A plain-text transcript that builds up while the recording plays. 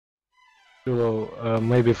Too low,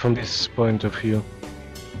 maybe from this point of view.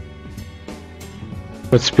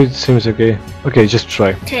 But speed seems okay. Okay, just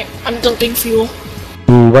try. Okay, I'm dumping fuel.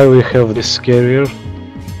 Why we have this carrier?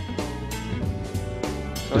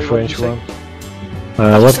 The French one.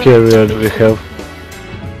 What carrier do we have?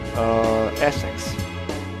 Essex.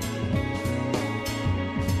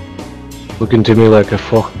 Looking to me like a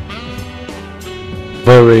F-4.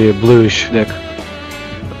 Very bluish deck.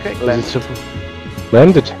 Okay,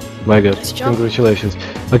 Landed? My god, Nice job. congratulations.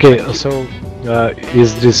 Okay, so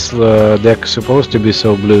is this deck supposed to be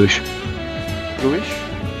so bluish? Bluish?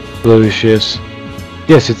 Bluish, yes.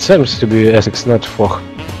 Yes, it seems to be Essex, not F-4.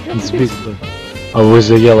 It's big, but... Oh, with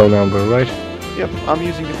the yellow number, right? Yep, I'm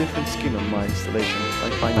using a different skin on my installation. I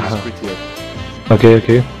find this prettier. Okay,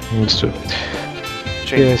 okay, understood.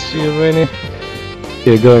 Yeah, see you, Rainy.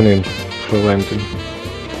 Yeah, going in for landing.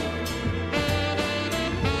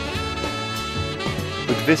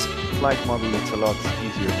 With this flight model, it's a lot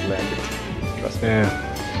easier to land it. Trust me. Yeah.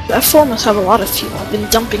 The F-4 must have a lot of fuel. I've been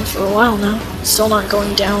dumping for a while now. Still not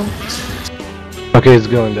going down. Okay, it's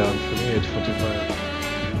going down for me at 45.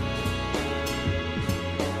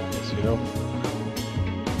 Yes, you know.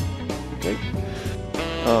 Okay.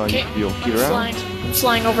 Okay, You'll get around. I'm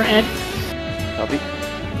flying overhead. Copy.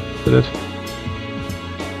 Did it?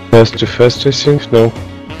 Fast to fast, I think? No.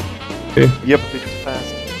 Okay. Yep, a bit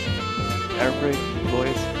fast. Air brake, deploy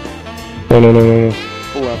it. No, no, no, no, no.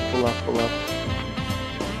 Pull up, pull up, pull up.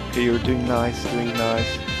 Okay, you're doing nice, doing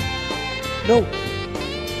nice. No!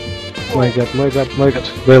 My god, my god, my god.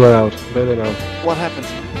 Bail it out, bail it out. What happened?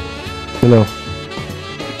 You know.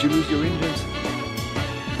 Did you lose your engines?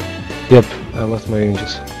 Yep, I lost my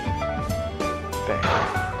engines. Bang.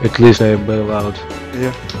 At least I bail out.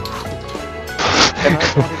 Yeah. And I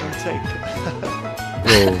thought it would take.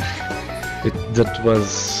 Oh, that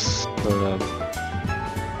was